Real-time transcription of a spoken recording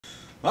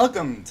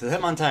Welcome to the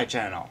Hitmontag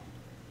channel.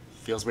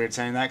 Feels weird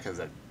saying that because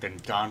I've been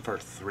gone for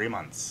 3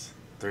 months.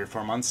 3 or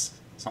 4 months,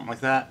 something like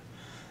that.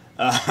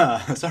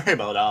 Sorry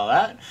about all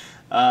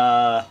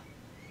that.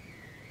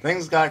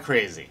 Things got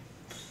crazy.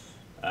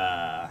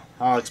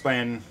 I'll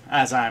explain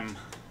as I'm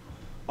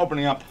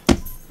opening up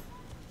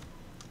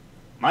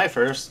my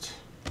first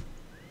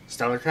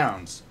Stellar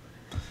Crowns.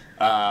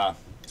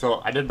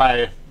 So I did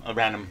buy a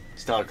random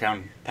Stellar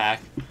Crown pack.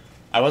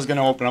 I was going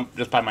to open up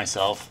just by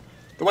myself.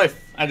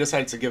 I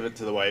decided to give it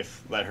to the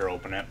wife, let her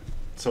open it.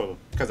 So,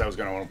 because I was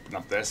going to open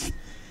up this.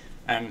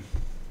 And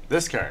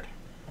this card.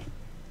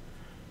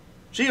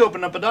 She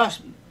opened up a Dash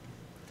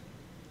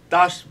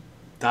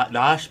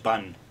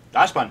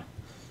Bun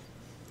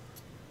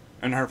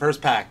in her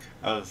first pack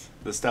of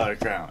the Stellar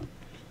Crown.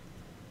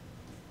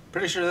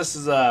 Pretty sure this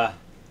is a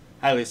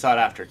highly sought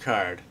after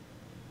card.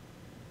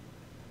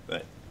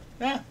 But,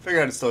 yeah,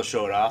 figured I'd still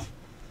show it off.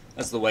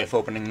 That's the wife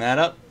opening that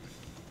up.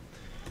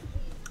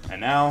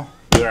 And now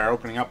we are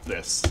opening up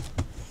this.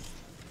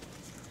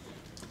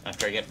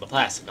 After I get the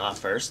plastic off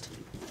first.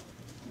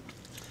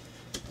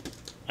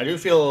 I do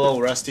feel a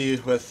little rusty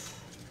with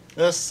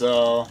this,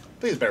 so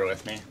please bear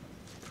with me.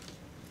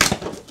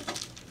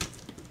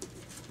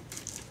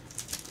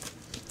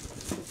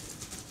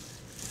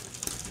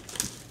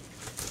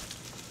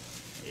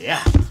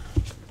 Yeah.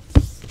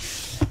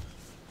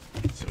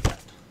 So we got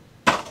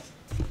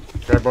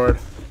cardboard.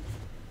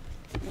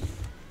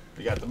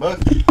 We got the book.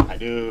 I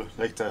do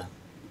like to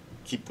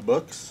keep the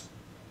books.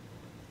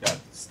 Got a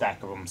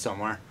stack of them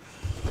somewhere.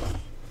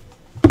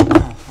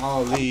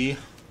 All the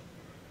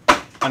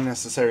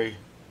unnecessary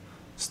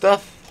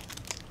stuff.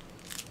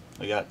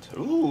 We got,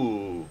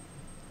 ooh,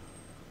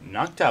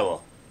 knock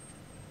towel.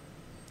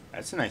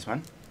 That's a nice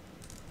one.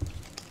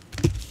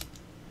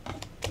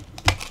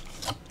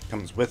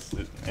 Comes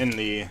with in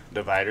the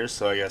dividers,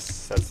 so I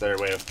guess that's their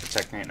way of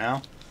protecting it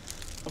now.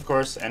 Of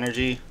course,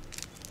 energy,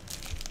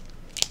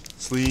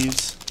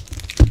 sleeves.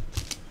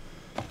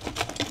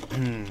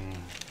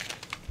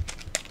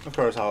 Of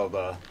course, all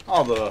the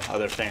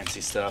other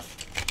fancy stuff.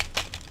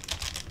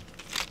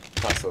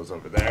 Toss those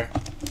over there.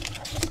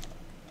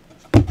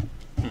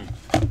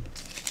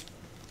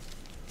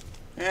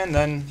 And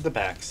then the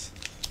backs.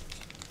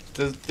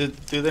 Do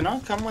they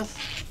not come with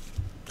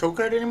code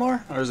card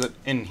anymore, or is it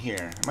in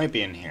here? It might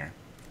be in here.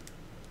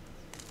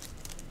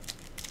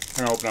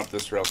 I'm gonna open up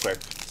this real quick,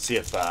 see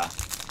if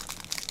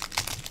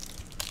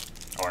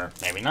or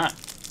maybe not,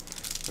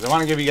 because I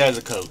want to give you guys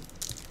a code.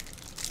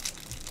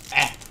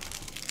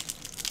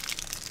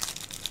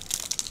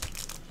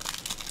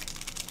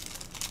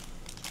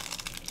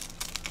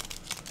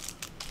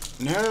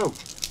 No!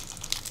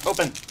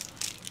 Open!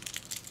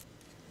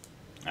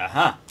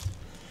 Aha!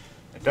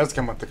 It does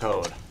come with the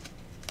code.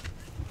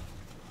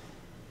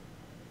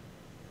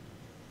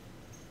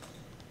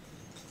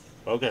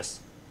 Focus.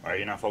 Why are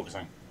you not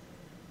focusing?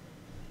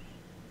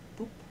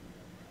 Boop.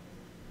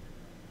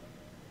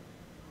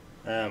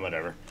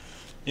 Whatever.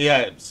 You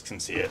guys can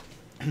see it.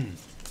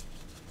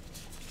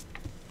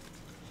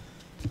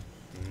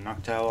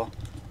 Knock towel.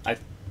 I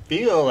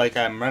feel like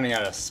I'm running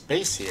out of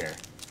space here.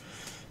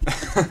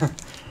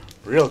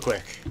 Real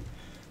quick.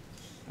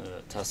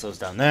 Toss those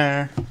down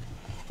there.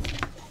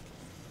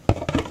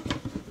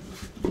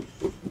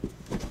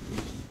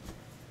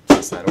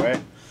 Toss that away.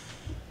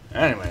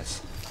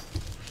 Anyways.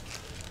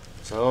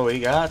 So we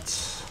got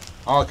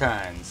all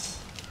kinds.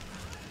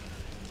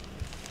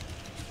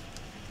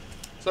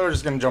 So we're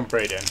just going to jump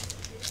right in.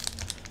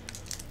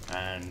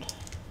 And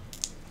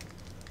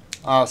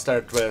I'll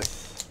start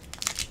with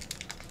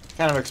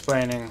kind of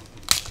explaining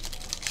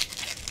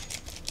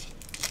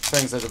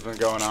things that have been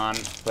going on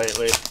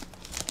lately.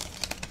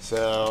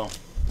 So,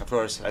 of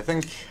course, I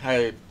think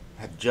I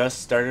had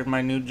just started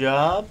my new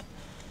job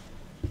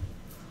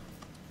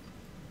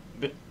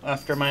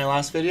after my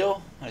last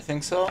video. I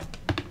think so.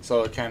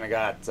 So it kind of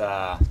got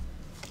a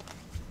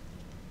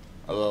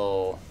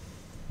little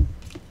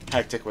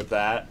hectic with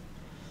that.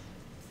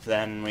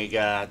 Then I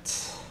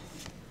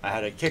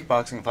had a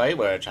kickboxing fight,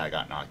 which I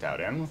got knocked out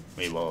in.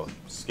 We will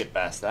skip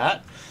past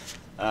that.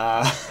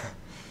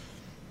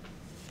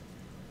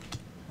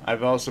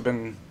 I've also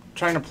been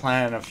trying to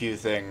plan a few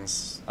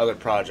things, other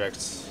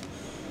projects.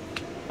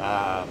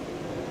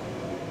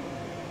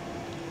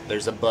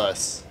 There's a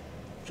bus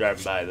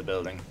driving by the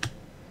building.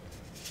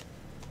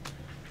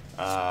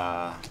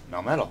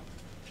 No metal.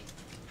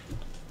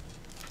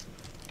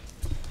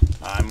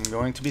 I'm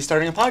going to be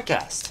starting a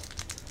podcast.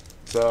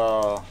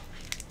 So,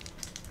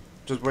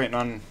 just waiting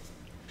on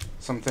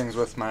some things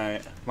with one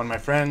of my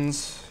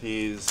friends.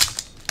 He's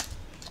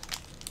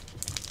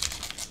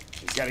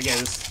got to get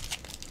his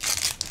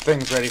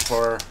things ready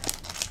for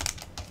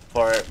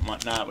it and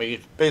whatnot.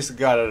 We basically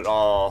got it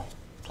all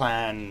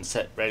planned,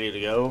 set, ready to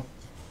go.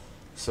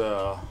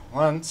 So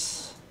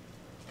once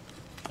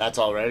that's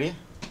all ready,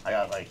 I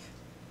got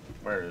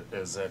where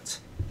is it?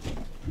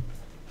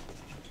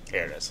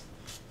 Here it is.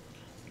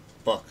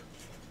 Book.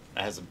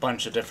 It has a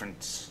bunch of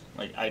different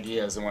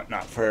ideas and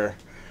whatnot for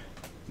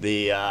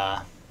the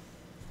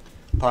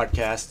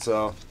podcast.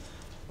 So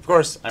Of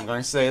course, I'm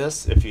going to say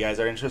this, if you guys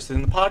are interested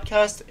in the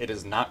podcast, it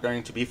is not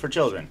going to be for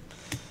children.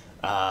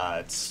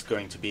 It's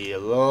going to be a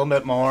little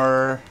bit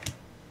more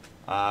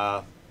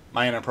my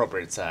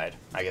inappropriate side,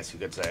 I guess you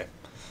could say.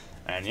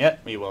 And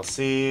yet, we will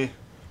see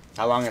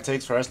how long it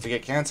takes for us to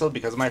get canceled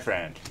because of my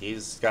friend.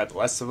 He's got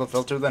less of a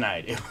filter than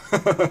I do.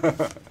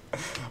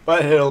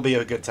 But it'll be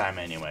a good time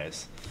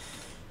anyways.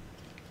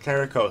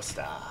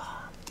 Caracosta.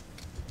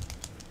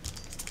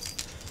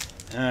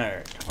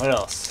 Alright, what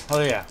else?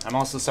 Oh yeah, I'm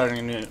also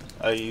starting a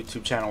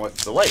YouTube channel with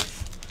the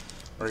wife.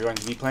 We're going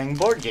to be playing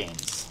board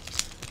games.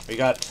 We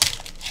got...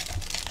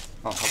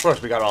 Well, of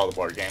course we got all the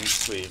board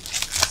games. We've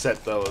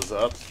set those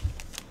up.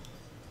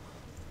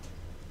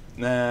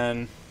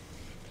 Then...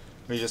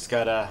 we just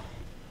gotta...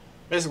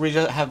 Basically, we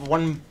just have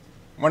one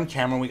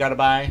camera we gotta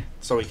buy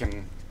so we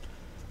can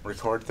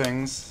record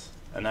things.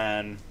 And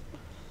then...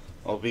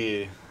 I'll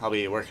be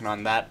working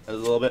on that a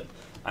little bit.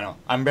 I know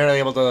I'm barely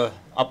able to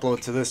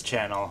upload to this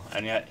channel,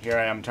 and yet here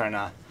I am trying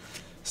to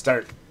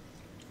start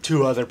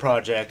 2 other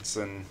projects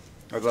and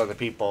with other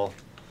people.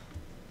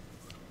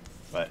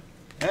 But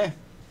hey,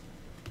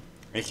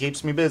 it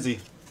keeps me busy.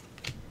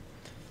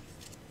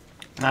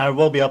 I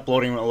will be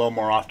uploading a little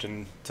more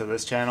often to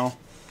this channel.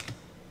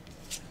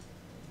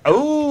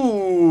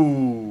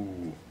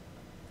 Oh,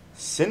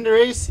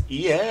 Cinderace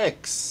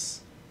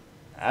EX.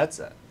 That's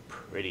a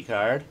pretty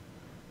card.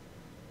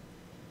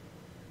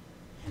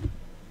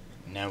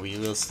 Now we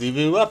will sleeve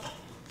you up.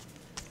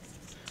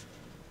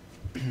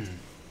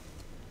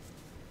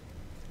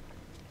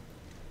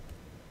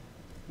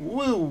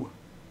 Woo!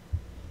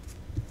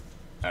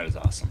 That is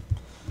awesome.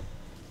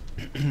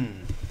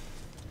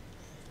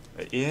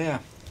 But yeah.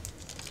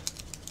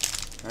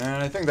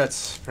 And I think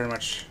that's pretty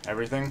much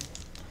everything.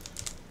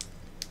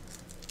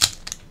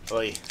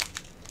 Oy.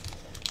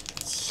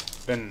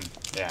 It's been,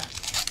 yeah.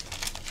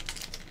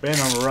 Been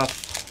a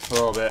rough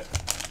little bit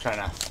trying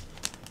to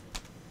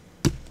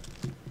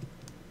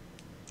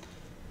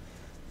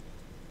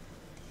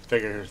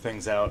figure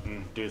things out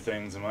and do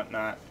things and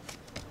whatnot.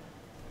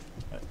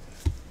 But,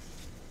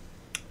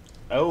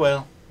 oh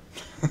well.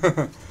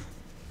 At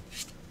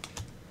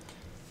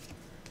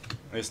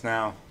least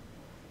now,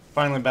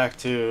 finally back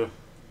to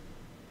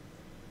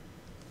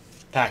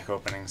pack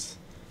openings.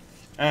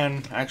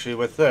 And actually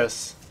with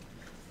this,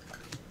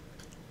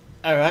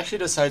 I actually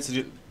decided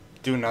to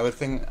do another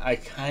thing. I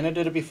kind of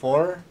did it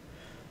before.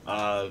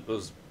 I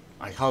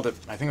called it,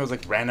 I think it was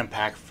like Random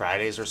Pack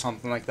Fridays or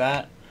something like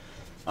that.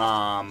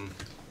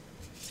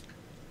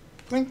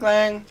 Clink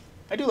Clang.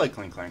 I do like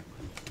Clink Clang.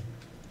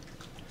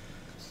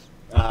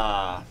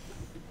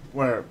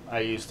 Where I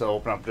used to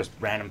open up just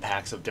random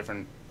packs of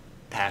different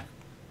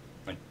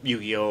like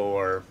Yu-Gi-Oh!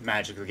 Or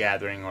Magic the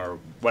Gathering or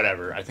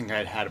whatever. I think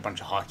I had a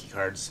bunch of hockey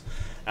cards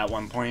at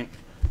one point,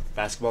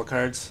 basketball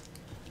cards.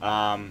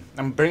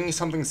 I'm bringing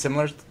something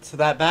similar to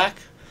that back.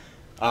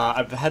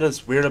 I've had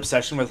this weird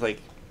obsession with,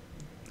 like,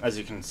 as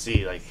you can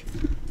see, like,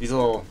 these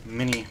little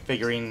mini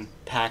figurine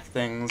pack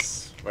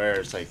things where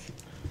it's like,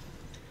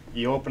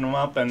 you open them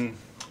up and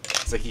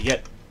it's like you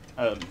get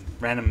a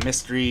random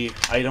mystery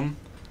item.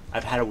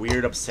 I've had a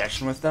weird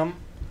obsession with them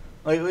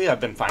lately. I've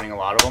been finding a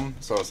lot of them,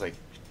 so it's like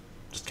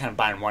just kind of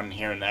buying one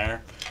here and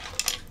there.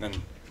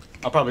 Then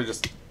I'll probably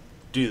just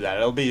do that.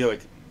 It'll be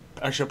like,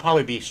 I should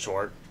probably be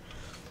short.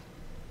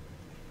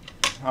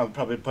 I'll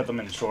probably put them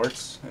in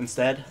shorts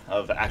instead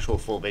of actual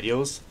full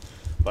videos.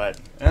 But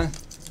a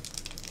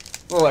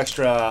little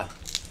extra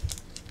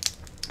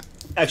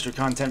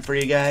content for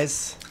you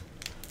guys.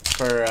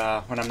 For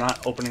when I'm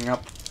not opening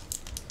up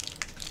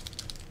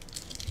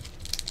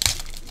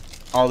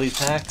all these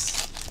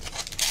packs.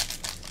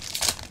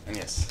 And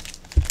yes,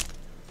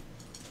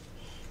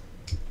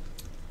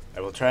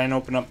 I will try and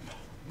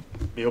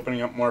be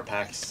opening up more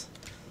packs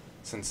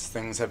since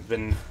things have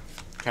been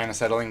kind of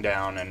settling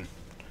down and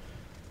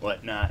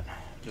whatnot.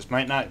 Just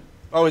might not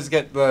always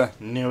get the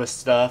newest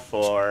stuff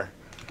or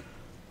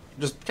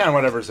just kind of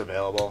whatever's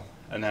available,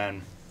 and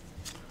then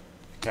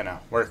kind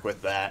of work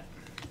with that.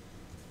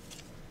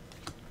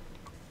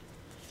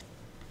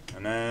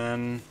 And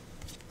then,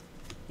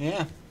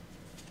 yeah.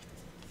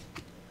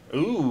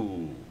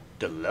 Ooh,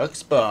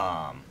 Deluxe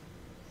Bomb.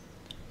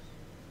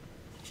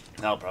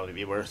 That'll probably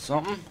be worth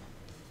something.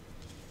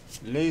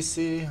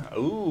 Lacey.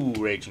 Ooh,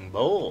 Raging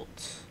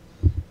Bolt.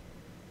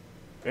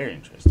 Very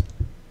interesting.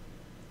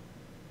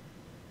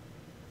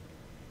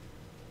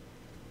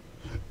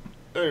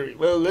 Alright,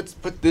 well, let's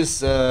put this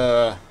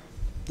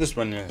this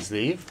one in the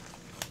sleeve.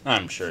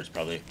 I'm sure it's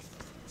probably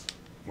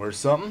worth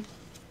something.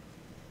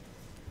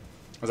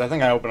 Because I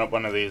think I opened up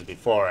one of these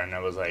before and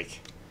it was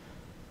like,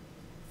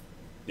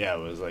 yeah, it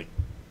was like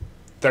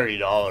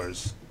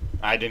 $30.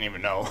 I didn't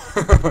even know.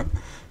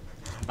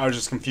 I was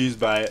just confused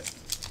by it.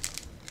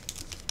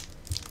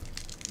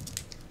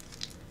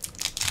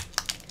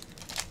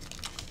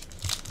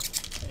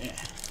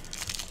 Yeah.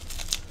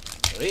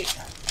 Wait.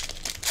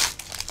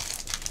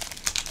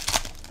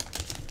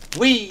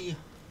 Wee!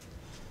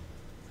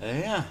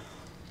 Yeah.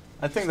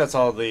 I think that's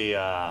all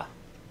the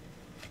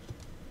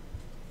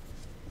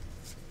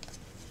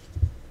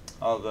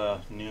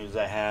news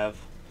I have.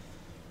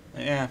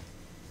 Yeah.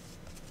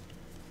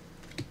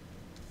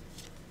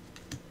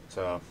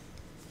 So,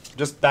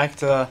 just back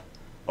to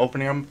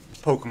opening up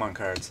Pokemon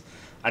cards.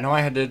 I know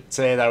I had to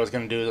say that I was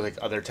going to do like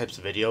other types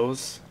of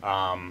videos.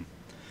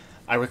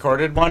 I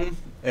recorded one.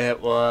 It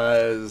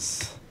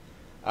was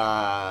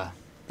the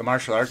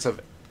martial arts of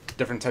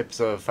different types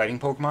of fighting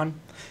Pokemon.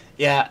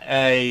 Yeah,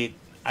 I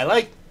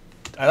like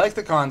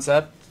the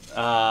concept.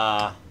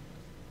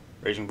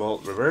 Raging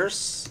Bolt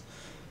Reverse.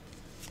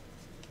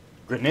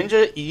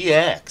 Greninja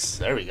EX.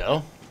 There we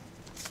go.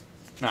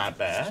 Not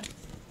bad.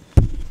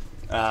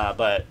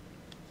 But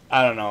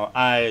I don't know.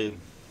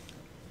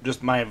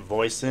 Just my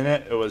voice in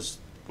it. It was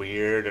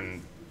weird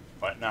and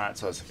whatnot.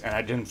 So and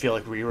I didn't feel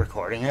like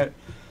re-recording it.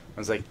 I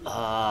was like,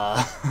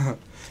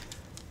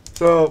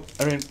 So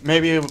I mean,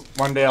 maybe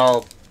one day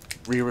I'll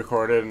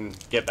re-record it and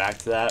get back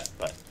to that.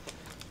 But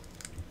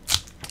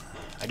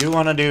I do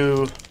want to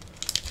do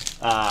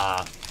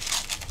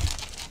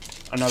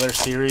another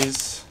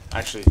series.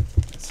 Actually,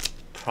 it's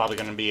probably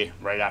going to be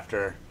right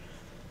after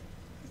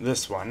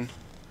this one.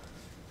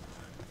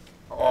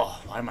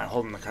 Oh, why am I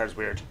holding the cards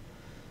weird?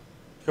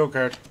 Go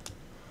card.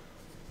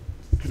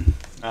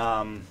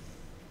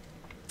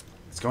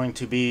 It's going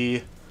to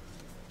be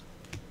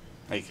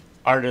like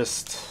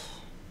artist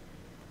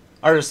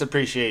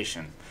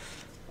appreciation.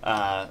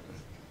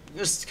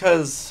 Just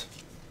because,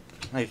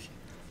 like,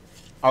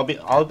 I'll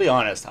be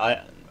honest.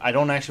 I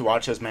don't actually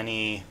watch as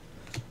many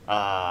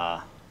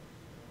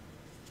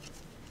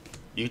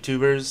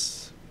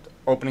YouTubers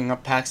opening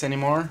up packs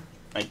anymore.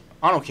 Like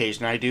on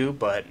occasion I do,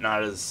 but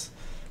not as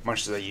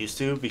much as I used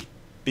to.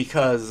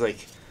 Because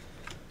like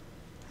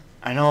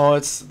I know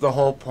it's the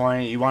whole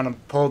point. You want to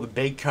pull the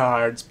big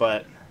cards,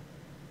 but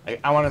like,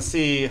 I want to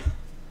see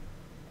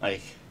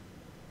like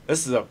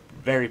this is a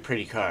very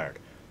pretty card,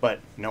 but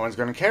no one's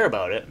gonna care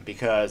about it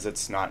because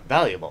it's not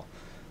valuable.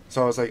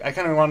 So it's like I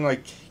kind of want to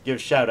like give a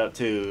shout out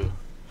to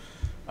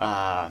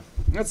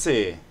let's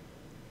see,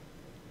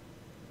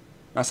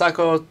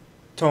 Masako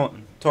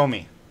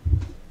Tomi.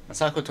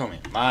 Masako Tomi.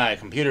 My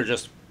computer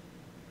just.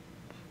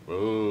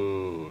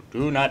 Ooh,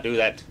 do not do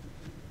that.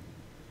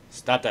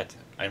 Stop that.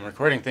 I'm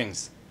recording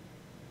things.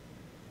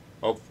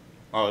 Oh,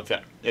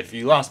 if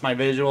you lost my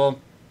visual,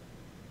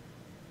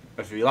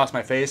 if you lost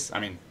my face, I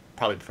mean,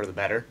 probably for the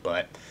better,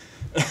 but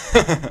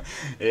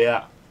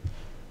yeah.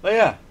 But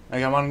yeah,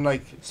 like I want to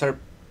like start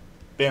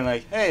being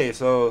like, hey,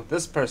 so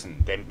this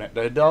person, they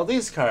did all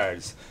these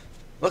cards.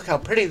 Look how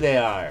pretty they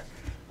are.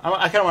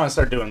 I kind of want to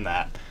start doing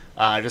that,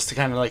 just to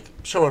kind of like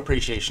show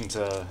appreciation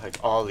to like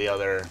all the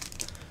other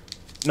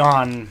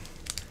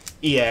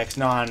non-EX,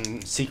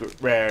 non-secret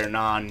rare,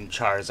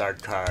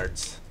 non-Charizard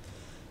cards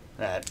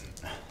that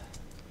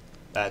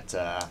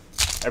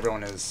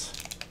everyone is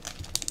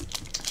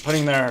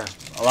putting a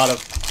lot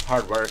of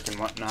hard work and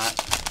whatnot.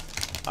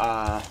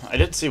 I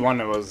did see one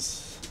that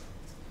was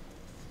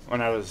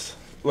when I was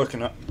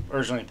looking up,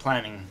 originally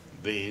planning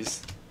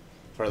these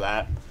for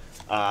that.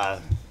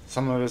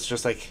 Some of it's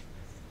just like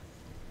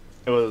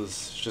it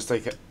was just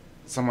like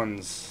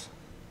someone's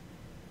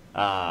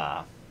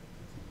like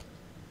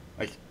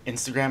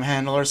Instagram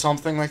handle or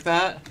something like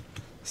that.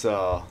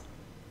 So,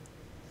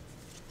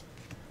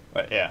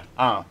 but yeah,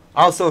 I don't know.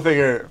 I'll still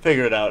figure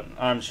it out.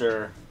 I'm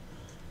sure.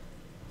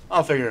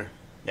 I'll figure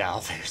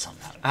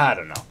something out. I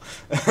don't know.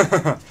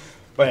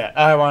 But yeah,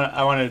 I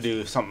want to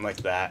do something like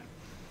that,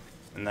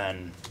 and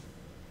then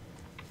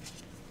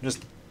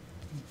just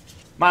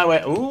my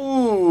way.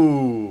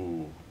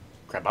 Ooh,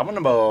 crap!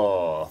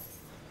 Abominable.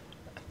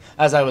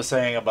 As I was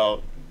saying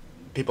about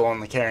people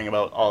only caring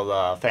about all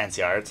the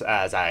fancy arts,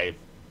 as I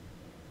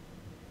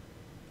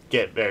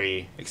get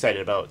very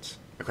excited about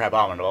a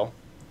Crabominable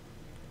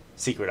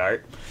secret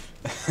art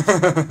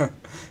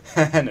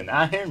and an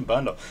iron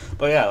bundle.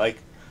 But yeah, like,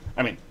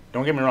 I mean,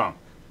 don't get me wrong,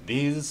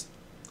 these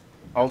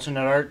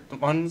alternate art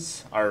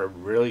ones are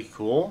really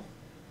cool,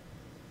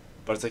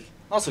 but it's like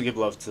also give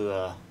love to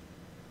the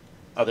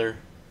other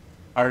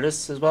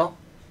artists as well.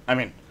 I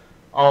mean,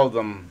 all of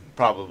them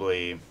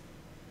probably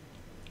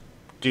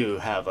do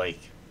have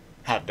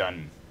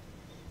done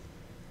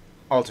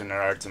alternate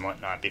arts and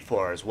whatnot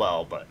before as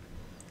well, but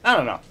I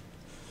don't know.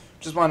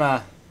 Just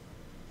wanna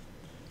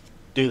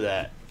do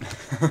that.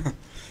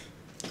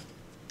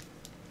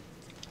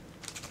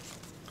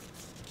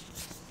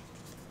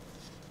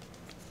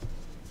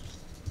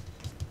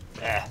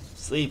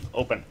 Sleeve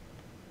open.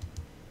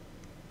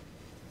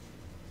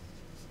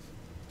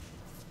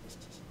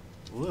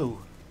 Woo.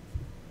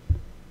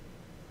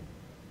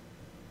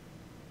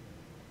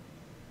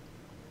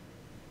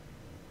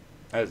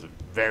 That is a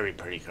very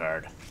pretty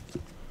card.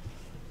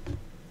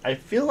 I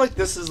feel like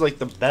this is like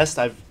the best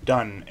I've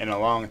done in a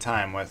long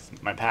time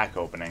with my pack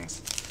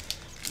openings.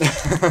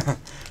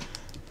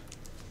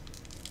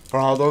 For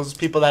all those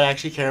people that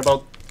actually care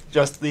about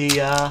just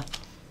the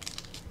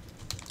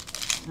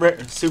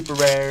super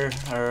rare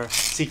or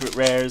secret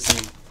rares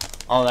and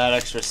all that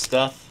extra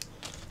stuff,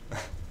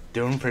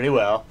 doing pretty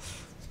well.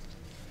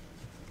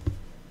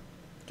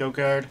 Go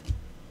card.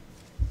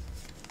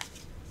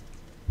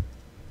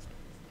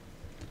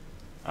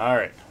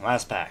 Alright,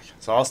 last pack.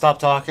 So I'll stop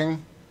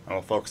talking and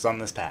we'll focus on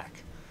this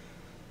pack.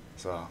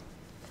 So,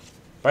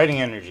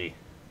 Fighting Energy.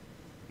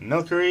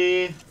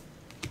 Milcery.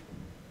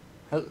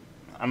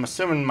 I'm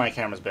assuming my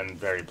camera's been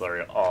very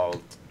blurry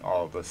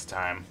all this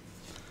time.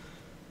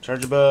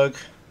 Charjabug.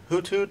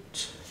 Hoot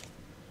Hoot.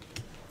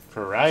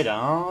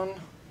 Koraidon.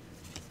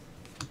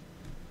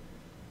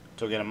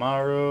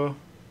 Togedemaru.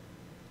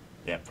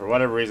 Yeah, for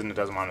whatever reason it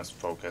doesn't want us to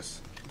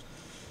focus.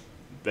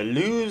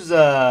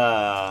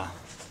 Veluza.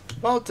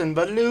 Bolton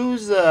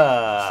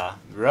Veluza.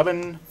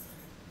 Grubbin.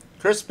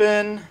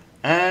 Crispin.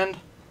 And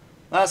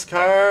last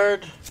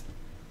card.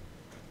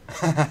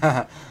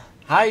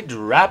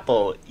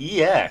 Hydrapple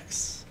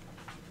EX.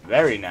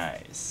 Very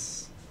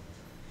nice.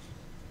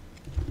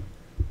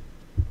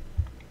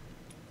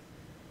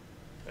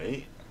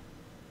 Wait.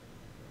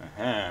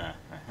 They're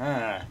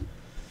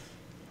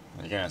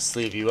gonna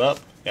sleeve you up.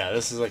 Yeah,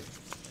 this is like,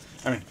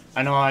 I mean,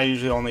 I know I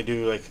usually only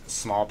do like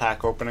small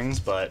pack openings,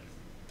 but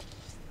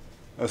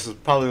this is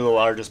probably the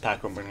largest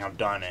pack opening I've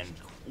done in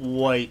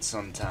quite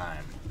some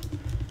time.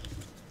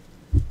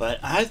 But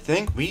I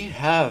think we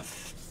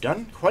have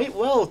done quite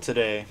well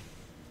today,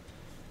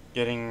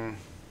 getting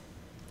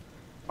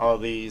all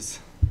these.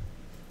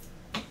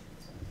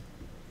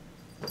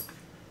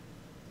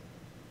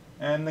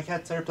 And the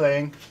cats are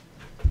playing.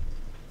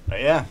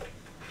 But yeah,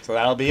 so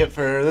that'll be it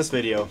for this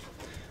video.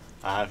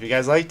 If you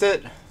guys liked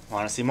it,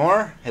 want to see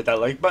more, hit that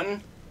like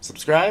button,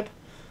 subscribe,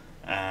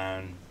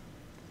 and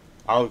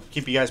I'll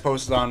keep you guys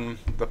posted on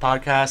the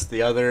podcast,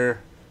 the other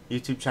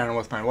YouTube channel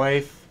with my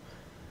wife,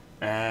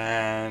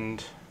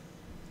 and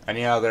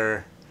any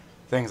other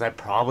things I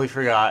probably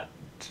forgot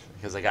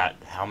because I got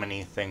how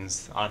many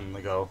things on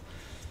the go.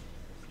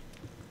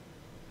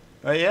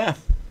 But yeah,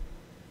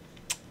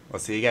 we'll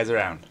see you guys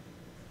around.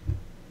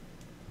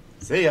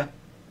 See ya.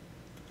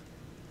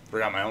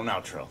 Forgot my own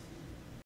outro.